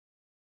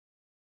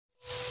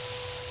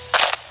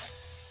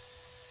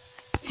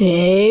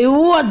Hey,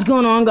 what's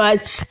going on,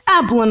 guys?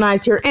 Apple and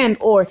Ice here, and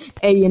or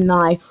A and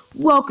I.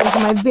 Welcome to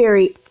my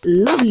very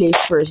lovely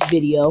first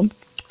video.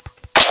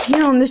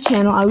 Here on this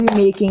channel, I'll be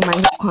making my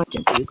new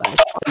content for you guys.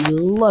 I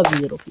love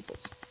you little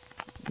peoples.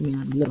 I mean,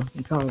 I'm little.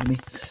 You're proud of me.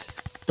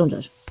 Don't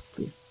judge.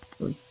 Please.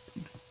 Really.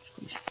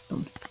 Please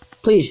don't.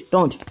 Please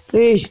don't.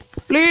 Please.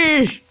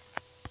 Please.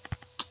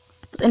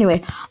 But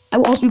anyway, I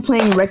will also be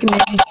playing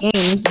recommended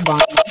games by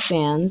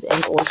fans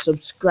and or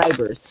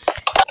subscribers.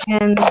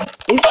 And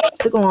if you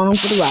stick along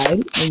for the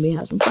ride, we may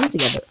have some fun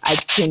together. I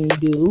can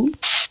do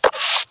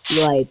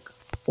like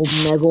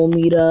Omegle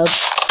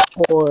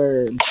meetups,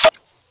 or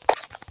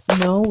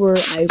where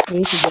I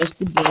play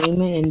suggested game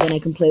and then I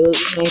can play with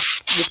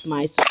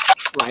my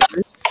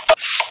subscribers.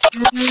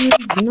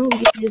 And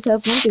we can just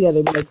have fun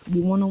together. Like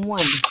be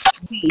one-on-one,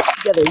 we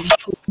together,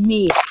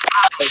 me,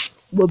 I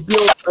will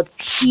build a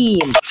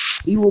team.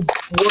 We will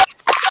work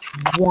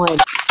as one,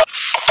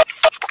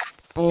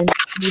 and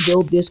we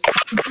build this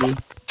company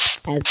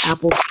as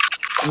Apple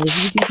and his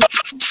YouTube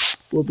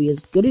channel will be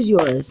as good as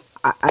yours.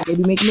 I may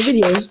be making the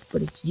videos,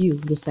 but it's you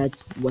who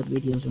decides what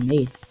videos are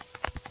made.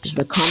 Just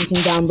by commenting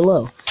down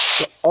below.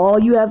 So all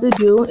you have to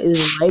do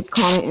is like,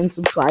 comment, and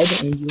subscribe,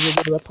 and you will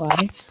get a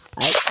reply.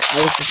 I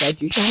will subscribe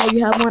to your channel.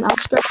 You have one, I'll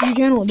subscribe to your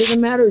channel. It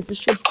doesn't matter.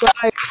 Just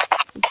subscribe.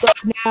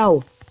 Subscribe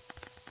now.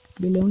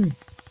 Be loner.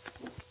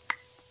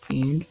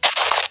 And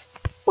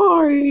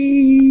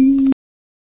bye.